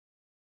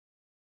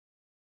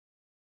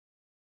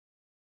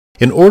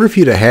In order for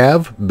you to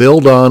have,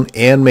 build on,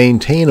 and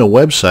maintain a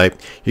website,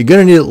 you're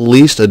going to need at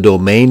least a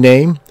domain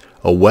name,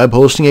 a web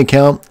hosting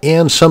account,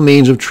 and some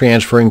means of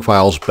transferring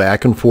files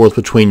back and forth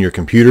between your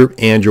computer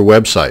and your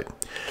website.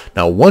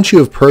 Now, once you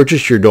have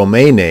purchased your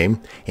domain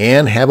name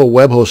and have a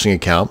web hosting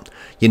account,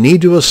 you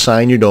need to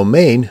assign your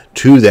domain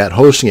to that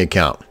hosting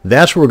account.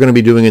 That's what we're going to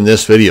be doing in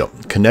this video,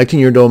 connecting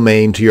your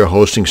domain to your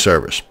hosting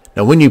service.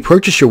 Now, when you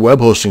purchase your web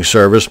hosting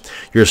service,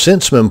 you're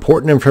sent some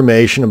important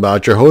information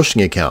about your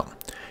hosting account.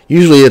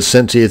 Usually it's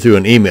sent to you through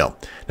an email.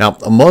 Now,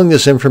 among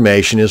this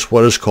information is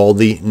what is called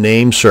the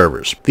name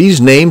servers.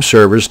 These name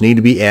servers need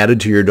to be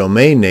added to your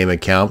domain name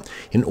account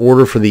in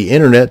order for the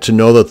internet to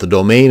know that the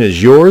domain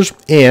is yours,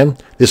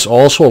 and this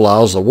also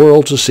allows the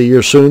world to see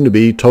your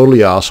soon-to-be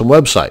totally awesome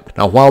website.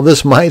 Now, while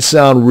this might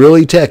sound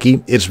really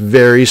techy, it's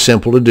very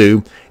simple to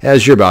do,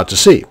 as you're about to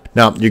see.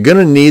 Now, you're going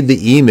to need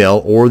the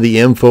email or the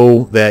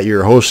info that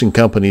your hosting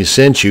company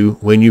sent you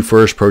when you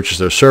first purchased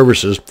their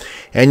services,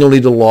 and you'll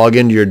need to log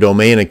into your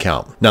domain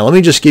account. Now, let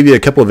me just give you a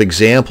couple of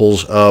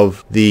examples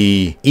of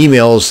the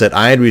emails that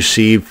I had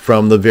received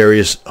from the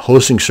various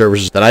hosting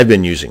services that I've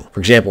been using. For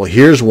example,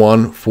 here's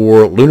one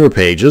for Lunar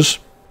Pages.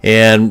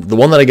 And the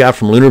one that I got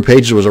from Lunar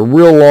Pages was a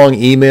real long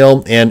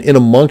email, and in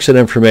amongst that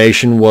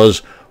information was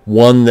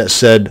one that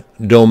said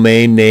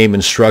domain name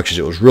instructions.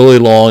 It was really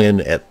long,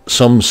 and at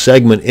some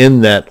segment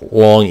in that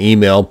long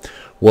email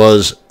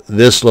was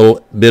this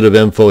little bit of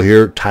info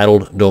here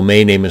titled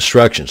domain name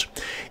instructions.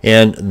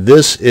 And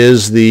this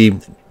is the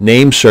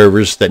name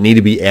servers that need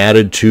to be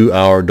added to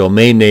our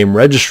domain name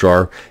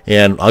registrar,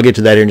 and I'll get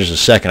to that here in just a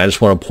second. I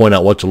just want to point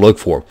out what to look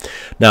for.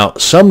 Now,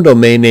 some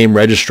domain name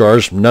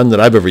registrars, none that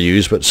I've ever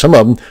used, but some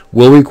of them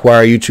will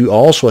require you to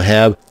also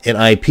have an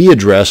IP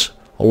address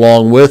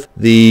along with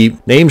the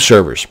name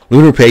servers.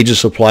 Lunar Pages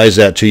supplies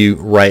that to you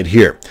right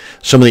here.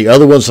 Some of the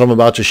other ones that I'm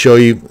about to show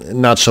you,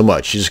 not so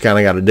much. You just kind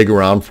of got to dig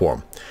around for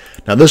them.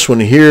 Now, this one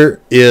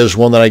here is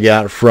one that I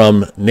got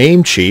from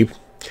Namecheap.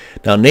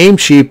 Now,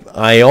 Namecheap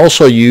I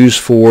also use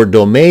for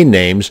domain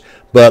names,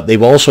 but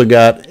they've also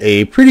got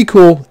a pretty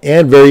cool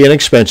and very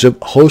inexpensive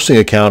hosting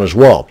account as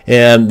well.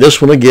 And this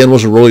one again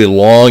was a really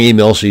long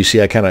email, so you see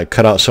I kind of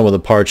cut out some of the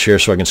parts here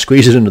so I can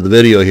squeeze it into the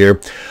video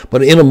here.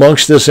 But in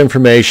amongst this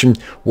information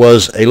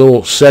was a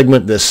little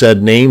segment that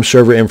said name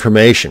server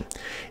information.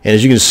 And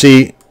as you can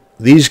see,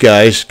 these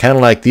guys, kind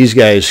of like these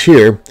guys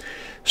here,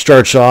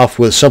 starts off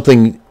with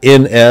something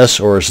NS,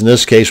 or as in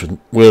this case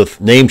with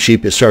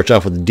Namecheap, it starts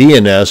off with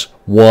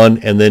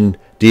DNS1 and then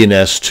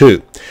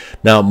DNS2.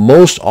 Now,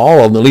 most all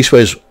of them, at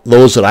least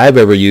those that I've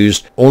ever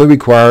used, only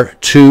require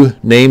 2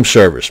 name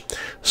servers.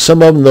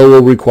 Some of them, though,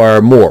 will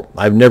require more.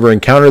 I've never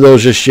encountered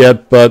those just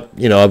yet, but,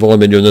 you know, I've only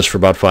been doing this for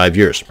about 5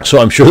 years. So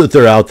I'm sure that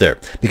they're out there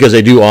because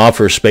they do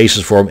offer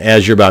spaces for them,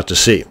 as you're about to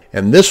see.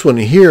 And this one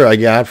here I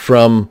got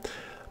from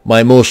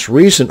my most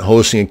recent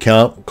hosting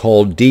account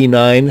called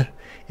D9.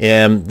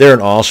 And they're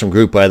an awesome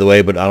group, by the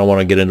way, but I don't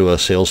want to get into a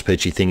sales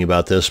pitchy thing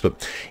about this.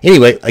 But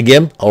anyway,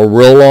 again, a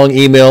real long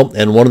email,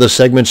 and one of the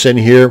segments in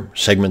here,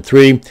 segment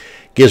 3,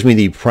 gives me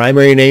the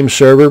primary name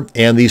server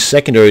and the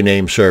secondary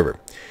name server.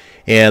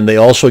 And they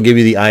also give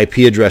you the IP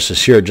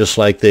addresses here, just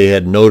like they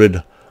had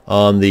noted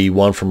on the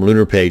one from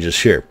Lunar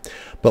Pages here.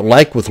 But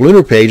like with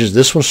Lunar Pages,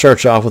 this one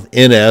starts off with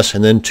NS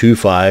and then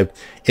 25,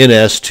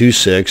 NS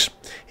 26,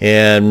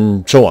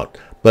 and so on.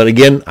 But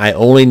again, I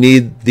only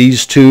need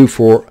these 2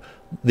 for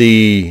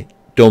the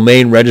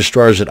domain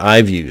registrars that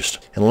I've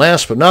used. And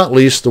last but not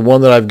least, the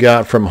one that I've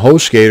got from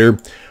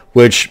HostGator,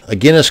 which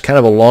again is kind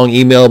of a long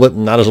email, but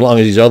not as long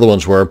as these other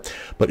ones were.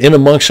 But in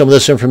amongst some of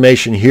this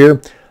information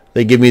here,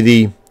 they give me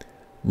the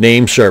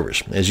name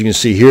servers. As you can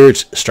see here,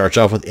 it starts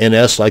off with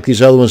NS like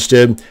these other ones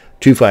did,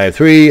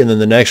 253, and then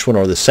the next one,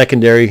 or the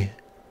secondary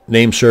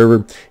name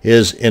server,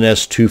 is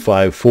NS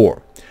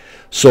 254.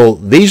 So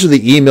these are the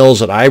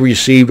emails that I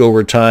received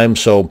over time.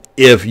 So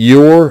if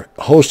your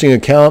hosting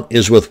account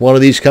is with one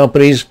of these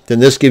companies, then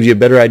this gives you a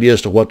better idea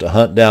as to what to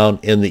hunt down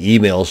in the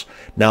emails.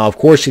 Now, of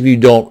course, if you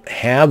don't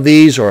have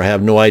these or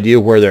have no idea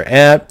where they're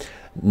at,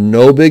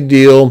 no big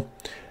deal.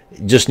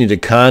 You just need to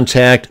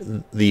contact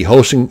the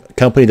hosting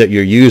company that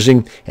you're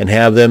using and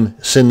have them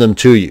send them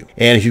to you.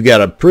 And if you've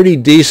got a pretty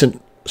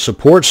decent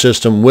support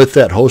system with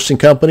that hosting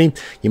company,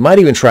 you might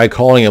even try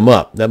calling them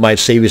up. That might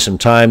save you some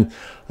time.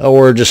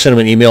 Or just send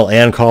them an email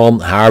and call them,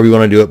 however you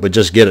want to do it, but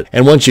just get it.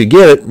 And once you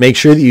get it, make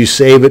sure that you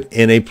save it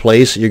in a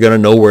place you're going to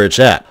know where it's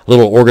at. A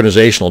little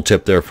organizational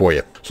tip there for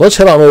you. So let's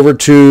head on over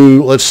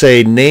to, let's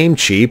say,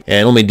 Namecheap,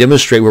 and let me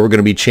demonstrate where we're going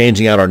to be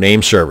changing out our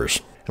name servers.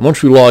 And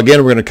once we log in,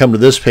 we're going to come to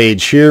this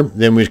page here.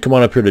 Then we come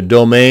on up here to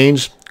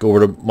Domains, go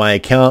over to My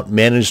Account,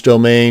 Manage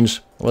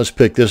Domains. Let's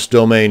pick this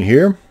domain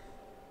here.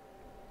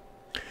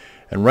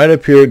 And right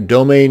up here,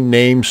 Domain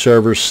Name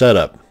Server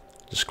Setup.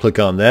 Just click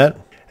on that.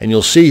 And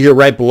you'll see here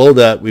right below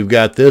that we've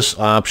got this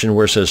option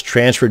where it says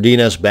transfer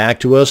DNS back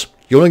to us.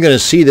 You're only going to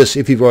see this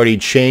if you've already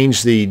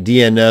changed the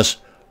DNS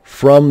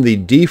from the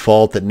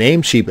default that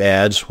Namecheap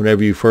adds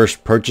whenever you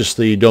first purchase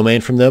the domain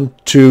from them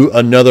to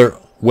another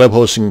web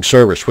hosting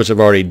service, which I've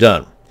already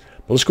done.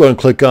 But let's go ahead and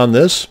click on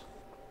this.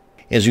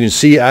 As you can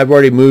see, I've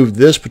already moved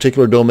this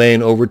particular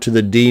domain over to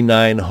the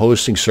D9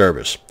 hosting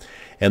service.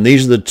 And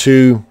these are the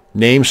two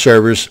name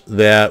servers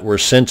that were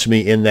sent to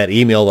me in that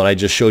email that I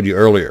just showed you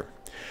earlier.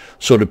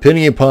 So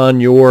depending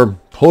upon your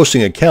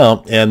hosting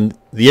account and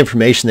the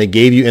information they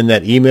gave you in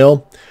that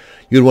email,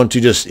 you'd want to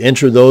just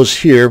enter those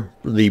here,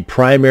 the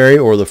primary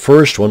or the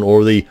first one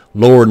or the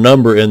lower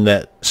number in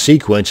that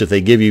sequence. If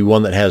they give you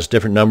one that has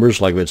different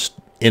numbers, like if it's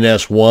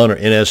NS1 or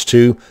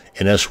NS2,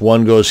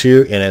 NS1 goes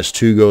here,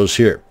 NS2 goes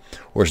here.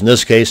 Or in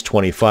this case,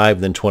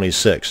 25, then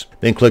 26.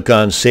 Then click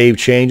on Save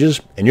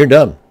Changes, and you're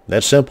done.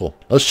 That's simple.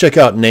 Let's check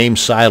out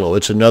NameSilo.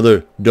 It's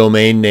another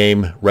domain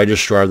name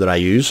registrar that I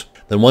use.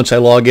 Then once I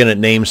log in at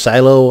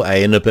NameSilo, I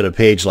end up at a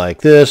page like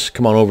this.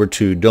 Come on over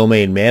to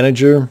Domain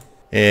Manager,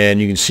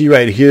 and you can see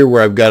right here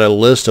where I've got a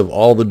list of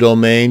all the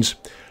domains.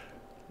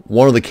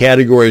 One of the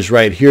categories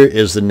right here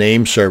is the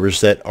name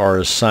servers that are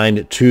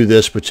assigned to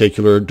this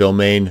particular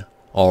domain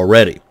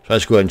already. So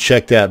let's go ahead and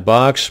check that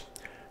box.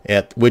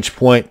 At which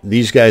point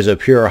these guys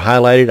up here are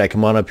highlighted. I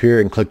come on up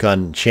here and click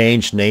on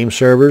Change Name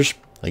Servers.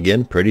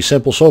 Again, pretty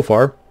simple so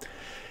far.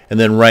 And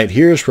then right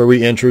here is where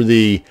we enter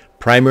the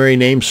primary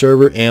name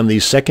server and the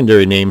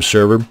secondary name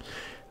server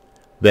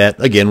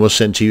that again was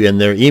sent to you in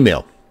their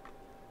email.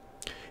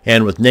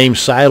 And with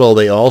NameSilo,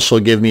 they also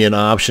give me an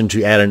option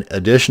to add an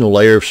additional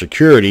layer of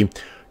security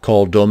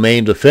called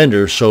Domain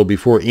Defender. So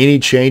before any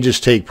changes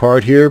take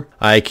part here,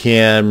 I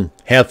can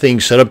have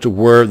things set up to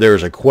where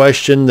there's a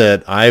question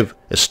that I've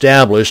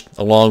established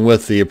along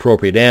with the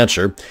appropriate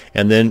answer.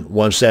 And then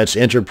once that's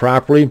entered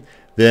properly,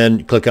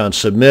 then click on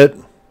Submit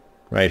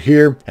right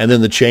here, and then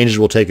the changes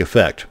will take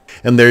effect.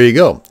 And there you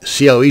go.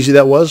 See how easy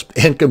that was?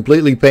 And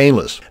completely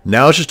painless.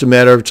 Now it's just a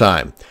matter of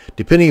time.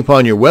 Depending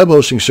upon your web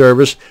hosting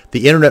service,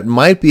 the internet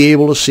might be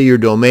able to see your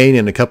domain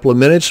in a couple of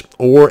minutes,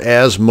 or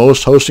as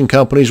most hosting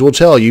companies will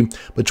tell you,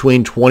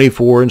 between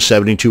 24 and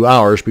 72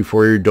 hours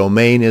before your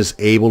domain is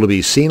able to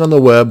be seen on the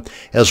web,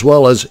 as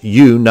well as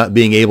you not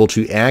being able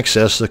to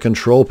access the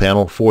control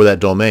panel for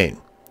that domain.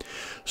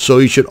 So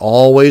you should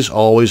always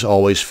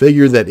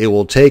figure that it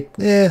will take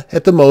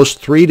at the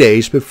most 3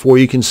 days before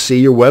you can see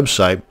your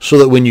website, so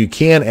that when you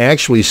can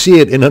actually see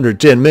it in under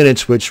 10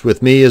 minutes, which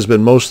with me has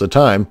been most of the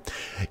time,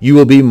 you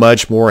will be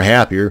much more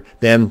happier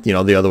than the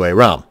other way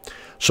around.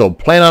 So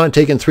plan on it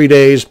taking 3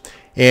 days,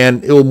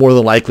 and it will more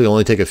than likely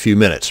only take a few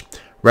minutes,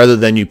 rather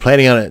than you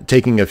planning on it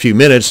taking a few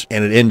minutes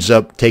and it ends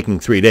up taking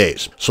 3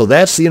 days. So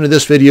that's the end of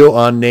this video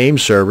on name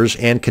servers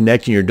and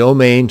connecting your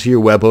domain to your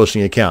web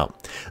hosting account.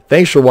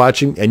 Thanks for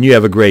watching, and you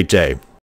have a great day.